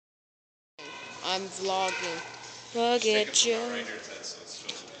I'm vlogging. Look at you.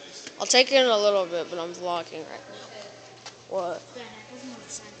 I'll take it in a little bit, but I'm vlogging right now. What?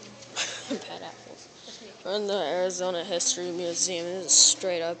 Bad apples. We're in the Arizona History Museum. This is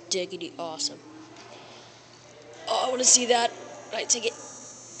straight up diggity awesome. Oh, I want to see that. Alright, take it.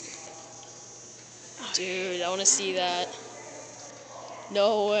 Dude, I want to see that.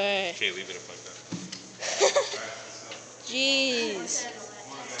 No way. Okay, leave it up like that. Jeez.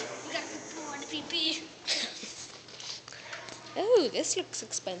 Oh, this looks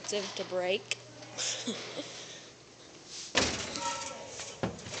expensive to break.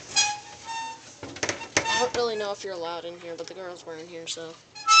 I don't really know if you're allowed in here, but the girls were in here, so.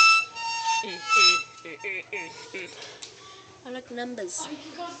 I like numbers. Oh, you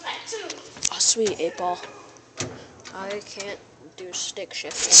can go back too. Oh, sweet 8-ball. I can't do stick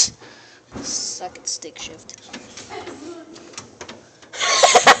shifts. Suck at stick shift.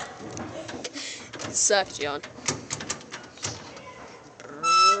 You suck, John.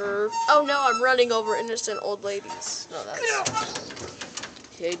 Oh no, I'm running over innocent old ladies. No, that's.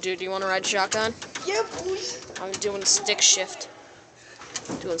 Hey, dude, do you want to ride shotgun? Yeah, boy. I'm doing stick shift.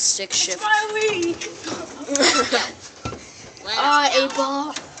 Doing stick shift. My week.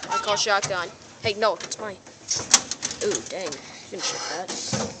 8-ball. I call shotgun. Hey, no, it's mine. Ooh, dang. You can shift that.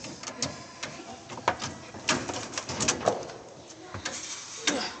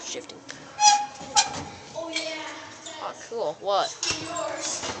 Shifting. Oh, yeah. Oh, cool. What?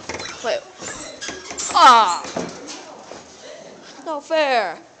 Wait. Ah! No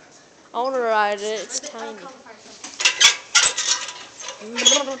fair. I want to ride it. It's tiny.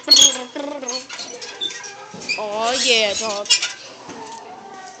 Oh, yeah, dog.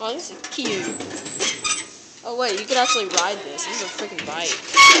 Oh, this is cute. Oh, wait, you could actually ride this. This is a freaking bike.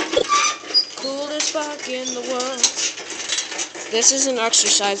 Coolest bike in the world. This is an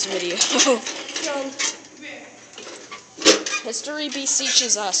exercise video. History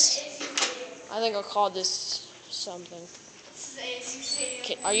beseeches us. I think I'll call this something.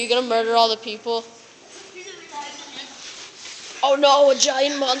 Okay, are you gonna murder all the people? Oh no, a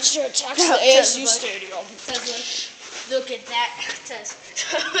giant monster attacks the ASU stadium. Look at that.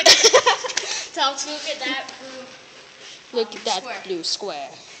 Thomas, look at that blue. Look at that blue square.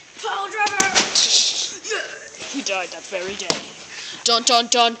 Pile driver! He died that very day. Dun dun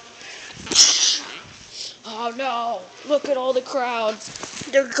dun. Oh no, look at all the crowds.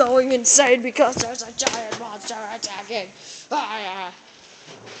 They're going insane because there's a giant monster attacking. Ah.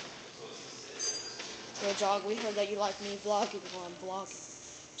 Hey dog, we heard that you like me vlogging while I'm vlogging.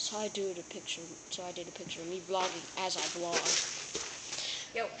 So I did a picture of me vlogging as I vlog.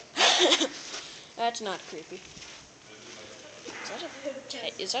 Yo. That's not creepy.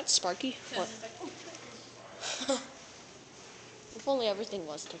 Is that Sparky? What? If only everything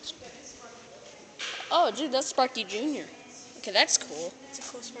was texture. Oh, dude, that's Sparky Jr. Okay, that's cool. It's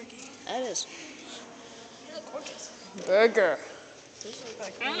a cool Sparky. That is. You look gorgeous. Burger.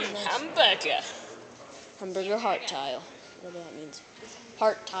 Hamburger. Hamburger heart tile. Whatever that means.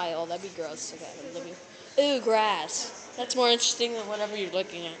 Heart tile. That'd be gross. Okay, I'm living. Ooh, grass. That's more interesting than whatever you're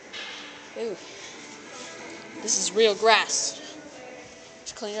looking at. Ooh. This is real grass.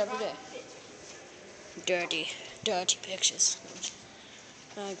 Just clean it every day. Dirty pictures.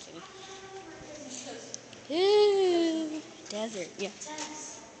 I'm kidding. Ooh, desert. Yeah.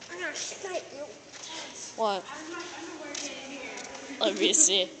 I'm gonna snipe you. What? Let me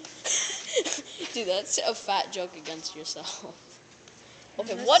see. Dude, that's a fat joke against yourself.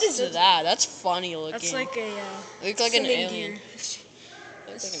 Okay, what is that? That's funny looking. That's like a, You look like an swimming alien. deer.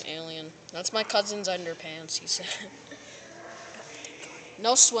 You look like an alien. That's my cousin's underpants, he said.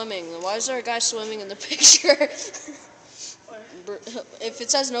 No swimming. Why is there a guy swimming in the picture? If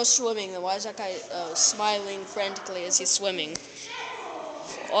it says no swimming, then why is that guy smiling frantically as he's swimming?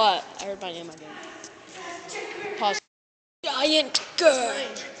 What? I heard my name again. Pause. Giant girl.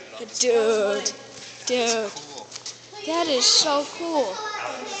 Dude. That is so cool.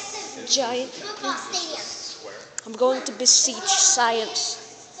 Giant. I'm going to beseech science.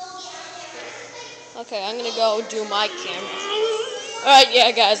 Okay, I'm gonna go do my camera. Alright,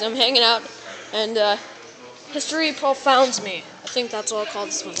 yeah, guys, I'm hanging out, and history profounds me. I think that's what I'll call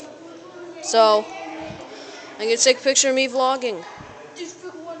this one. So, I'm gonna take a picture of me vlogging.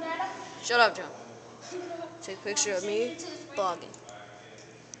 Shut up, John. Take a picture of me vlogging.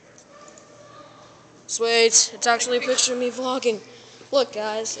 Sweet, it's actually a picture of me vlogging. Look,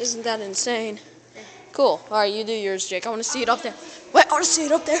 guys, isn't that insane? Cool. Alright, you do yours, Jake. I want to see it up there. Wait, I want to see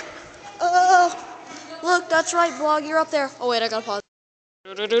it up there. Look, that's right, vlog, you're up there. Oh, wait, I gotta pause.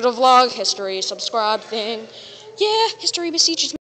 Vlog, history, subscribe thing. Yeah, history beseeches me.